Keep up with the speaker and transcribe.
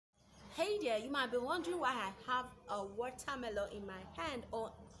there, you might be wondering why I have a watermelon in my hand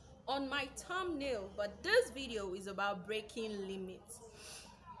or on my thumbnail, but this video is about breaking limits.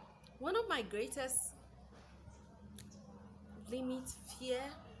 One of my greatest limit fear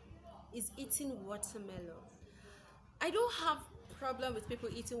is eating watermelon. I don't have problem with people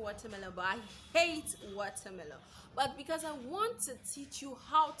eating watermelon, but I hate watermelon. But because I want to teach you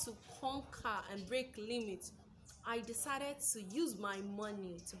how to conquer and break limits, I decided to use my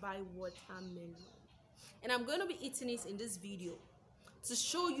money to buy watermelon. And I'm going to be eating it in this video to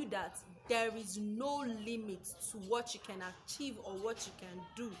show you that there is no limit to what you can achieve or what you can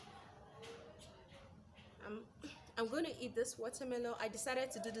do. I'm going to eat this watermelon. I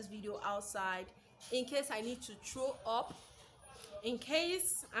decided to do this video outside in case I need to throw up, in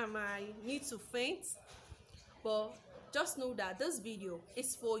case I might need to faint. But just know that this video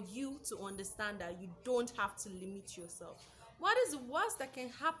is for you to understand that you don't have to limit yourself. What is the worst that can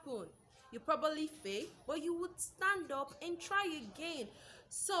happen? You probably fail, but you would stand up and try again.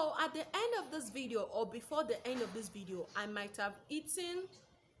 So at the end of this video, or before the end of this video, I might have eaten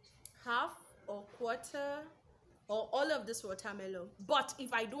half or quarter or all of this watermelon. But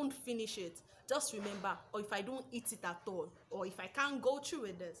if I don't finish it, just remember, or if I don't eat it at all, or if I can't go through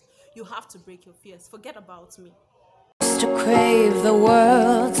with this, you have to break your fears. Forget about me. To crave the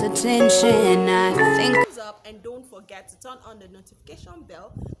world's attention, I think. Thumbs up, and don't forget to turn on the notification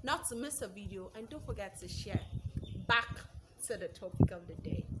bell not to miss a video, and don't forget to share. Back to the topic of the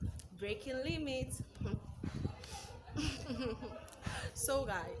day, breaking limits. So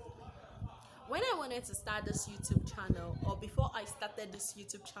guys, when I wanted to start this YouTube channel, or before I started this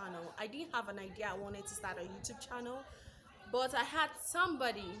YouTube channel, I didn't have an idea I wanted to start a YouTube channel, but I had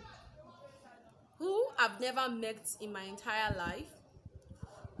somebody who I've never met in my entire life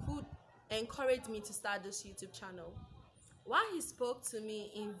who encouraged me to start this YouTube channel. While he spoke to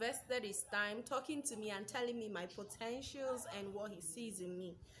me, he invested his time talking to me and telling me my potentials and what he sees in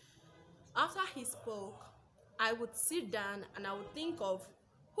me. After he spoke, I would sit down and I would think of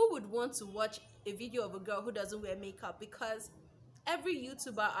who would want to watch a video of a girl who doesn't wear makeup, because every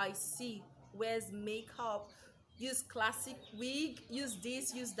YouTuber I see wears makeup, use classic wig, use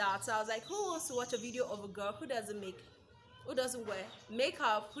this, use that. So I was like, who wants to watch a video of a girl who doesn't wear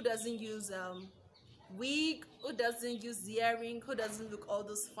makeup, who doesn't use wig, who doesn't use the earring, who doesn't look all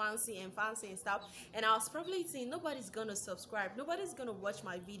those fancy and stuff? And I was probably saying, nobody's gonna subscribe, nobody's gonna watch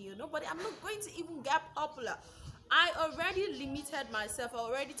my video, I'm not going to even get popular. I already limited myself. I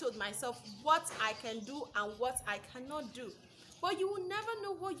already told myself what I can do and what I cannot do. But you will never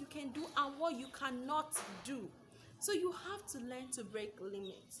know what you can do and what you cannot do. So you have to learn to break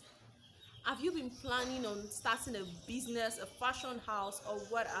limits. Have you been planning on starting a business, a fashion house, or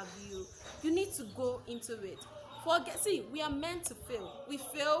what have you? You need to go into it. See, we are meant to fail. We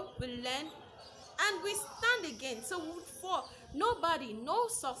fail, we learn, and we stand again. So we would fall. Nobody, no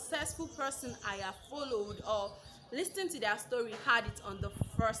successful person I have followed or listened to their story had it on the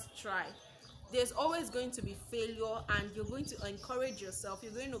first try. There's always going to be failure, and you're going to encourage yourself.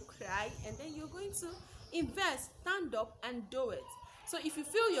 You're going to cry, and then you're going to invest, stand up, and do it. So if you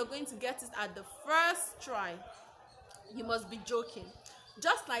feel you're going to get it at the first try, you must be joking.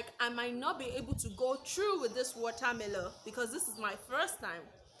 Just like I might not be able to go through with this watermelon because this is my first time.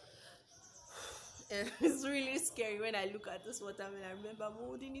 And it's really scary when I look at this watermelon. I remember I'm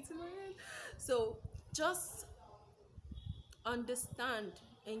holding it in my hand. So just understand,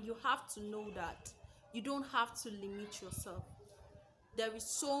 and you have to know that you don't have to limit yourself. There is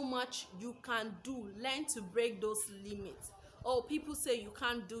so much you can do. Learn to break those limits. Oh, people say you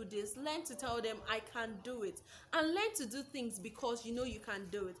can't do this. Learn to tell them I can do it, and learn to do things because you know you can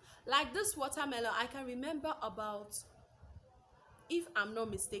do it. Like this watermelon, I can remember about, if I'm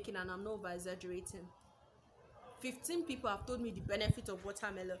not mistaken and I'm not over exaggerating, 15 people have told me the benefit of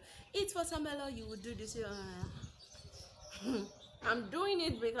watermelon. Eat watermelon, you will do this. I'm doing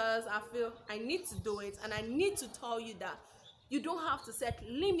it because I feel I need to do it, and I need to tell you that you don't have to set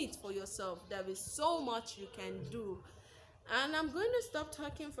limits for yourself. There is so much you can do. And I'm going to stop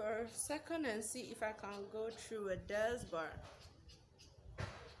talking for a second and see if I can go through with this bar.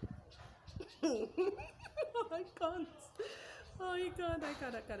 I can't. Oh, I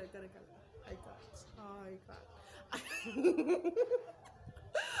can't.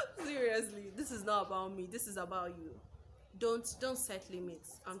 Seriously, this is not about me. This is about you. Don't set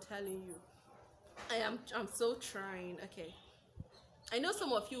limits. I'm telling you. I'm so trying. Okay. I know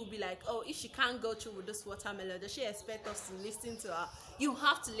some of you will be like, oh, if she can't go through with this watermelon, does she expect us to listen to her? You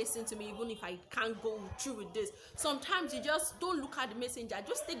have to listen to me even if I can't go through with this. Sometimes you just don't look at the messenger,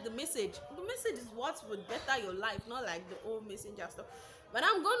 just take the message. The message is what would better your life, not like the old messenger stuff. but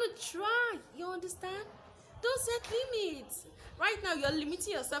I'm gonna try. You understand? Don't set limits. Right now, you're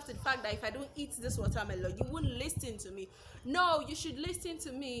limiting yourself to the fact that if I don't eat this watermelon, you won't listen to me. No, you should listen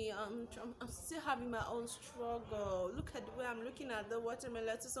to me. I'm still having my own struggle. Look at the way I'm looking at the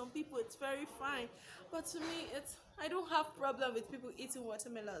watermelon. To some people, it's very fine, but to me, I don't have problem with people eating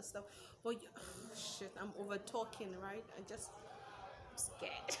watermelon and stuff. But shit, I'm over talking, right? I'm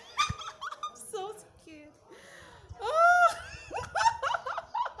scared. I'm so scared. Oh.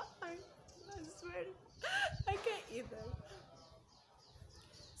 I swear, I can't eat them.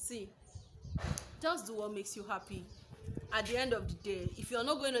 See, just do what makes you happy. At the end of the day, if you're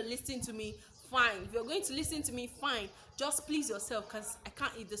not going to listen to me, fine. If you're going to listen to me, fine. Just please yourself, because I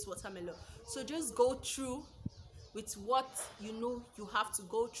can't eat this watermelon. So just go through with what you know you have to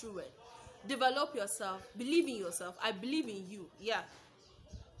go through it. Develop yourself. Believe in yourself. I believe in you. Yeah.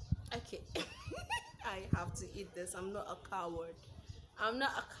 Okay. I have to eat this. I'm not a coward. I'm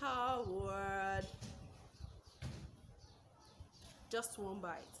not a coward. Just one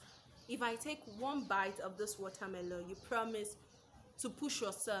bite. If I take one bite of this watermelon, you promise to push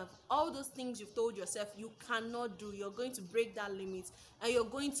yourself. All those things you've told yourself you cannot do, you're going to break that limit and you're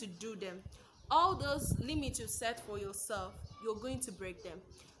going to do them. All those limits you set for yourself, you're going to break them.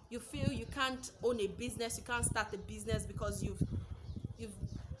 You feel you can't own a business, you can't start a business because you've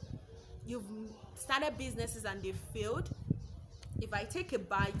started businesses and they've failed. If I take a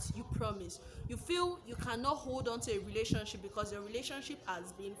bite, you promise. You feel you cannot hold on to a relationship because your relationship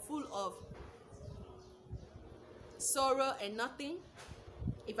has been full of sorrow and nothing.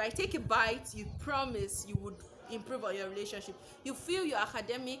 If I take a bite, you promise you would improve on your relationship. You feel your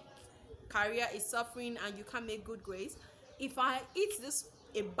academic career is suffering and you can't make good grades. If I eat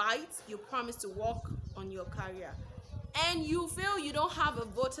a bite, you promise to work on your career. And you feel you don't have a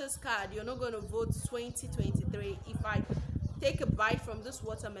voter's card, you're not going to vote 2023. If I take a bite from this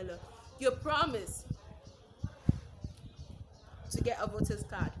watermelon, you promise to get a voter's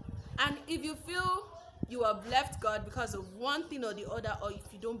card. And if you feel you have left God because of one thing or the other, or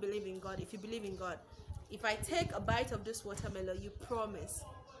if you don't believe in God, if you believe in God, if I take a bite of this watermelon, you promise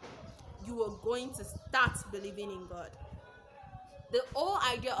you are going to start believing in God. The whole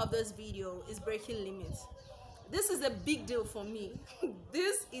idea of this video is breaking limits. This is a big deal for me.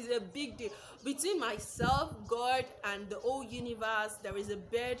 This is a big deal. Between myself, God, and the whole universe, there is a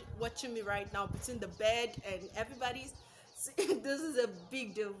bird watching me right now. Between the bird and everybody's, this is a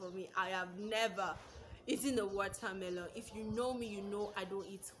big deal for me. I have never eaten a watermelon. If you know me, you know I don't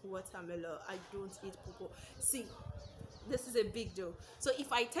eat watermelon. I don't eat cocoa. See, this is a big deal. So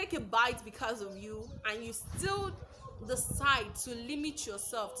if I take a bite because of you, and you still decide to limit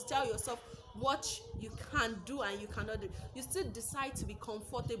yourself, to tell yourself what you can do and you cannot do, you still decide to be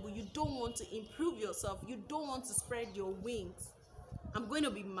comfortable, you don't want to improve yourself, you don't want to spread your wings, I'm going to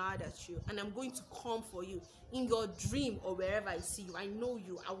be mad at you and I'm going to come for you in your dream or wherever I see you. I know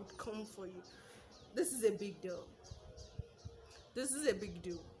you, I would come for you. This is a big deal. This is a big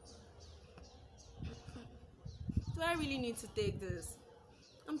deal. Do I really need to take this?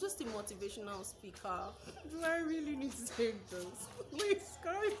 I'm just a motivational speaker. Do I really need to take this? Please,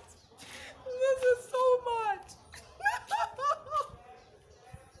 guys. This is so much.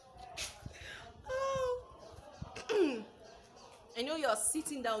 I know you're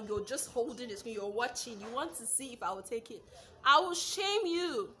sitting down, you're just holding the screen, you're watching, you want to see if I will take it. I will shame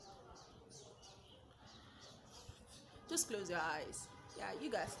you. Just close your eyes. Yeah, you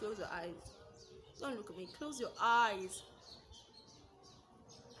guys, close your eyes. Don't look at me. Close your eyes.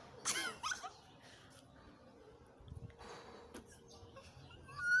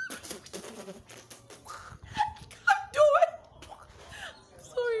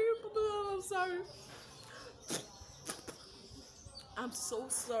 I'm so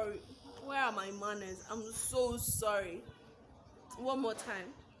sorry. Where are my manners? I'm so sorry. One more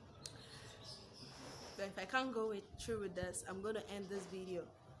time. But if I can't go through with this, I'm gonna end this video.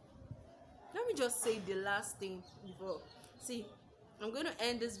 Let me just say the last thing before. See, I'm gonna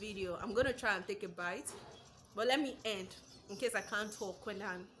end this video. I'm gonna try and take a bite, but let me end in case I can't talk when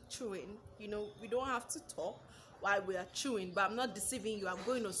I'm chewing. You know, we don't have to talk while we are chewing, but I'm not deceiving you. I'm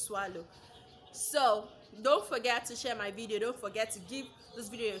going to swallow. So don't forget to share my video. Don't forget to give this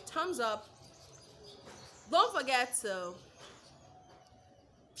video a thumbs up. Don't forget to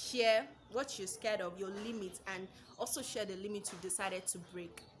share what you're scared of, your limits, and also share the limits you decided to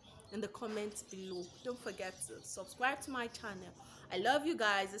break in the comments below. Don't forget to subscribe to my channel. I love you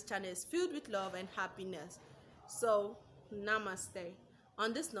guys. This channel is filled with love and happiness. So namaste.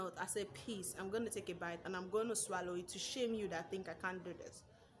 On this note, I say peace. I'm going to take a bite and I'm going to swallow it to shame you that think I can't do this.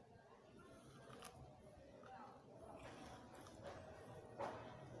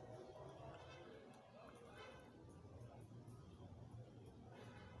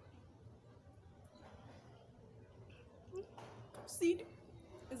 seed.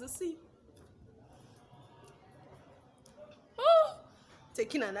 It's a seed. Oh,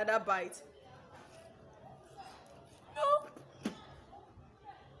 taking another bite. No.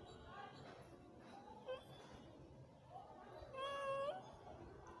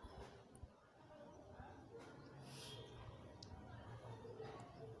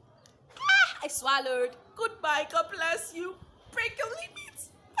 I swallowed. Goodbye. God bless you. Break your leave me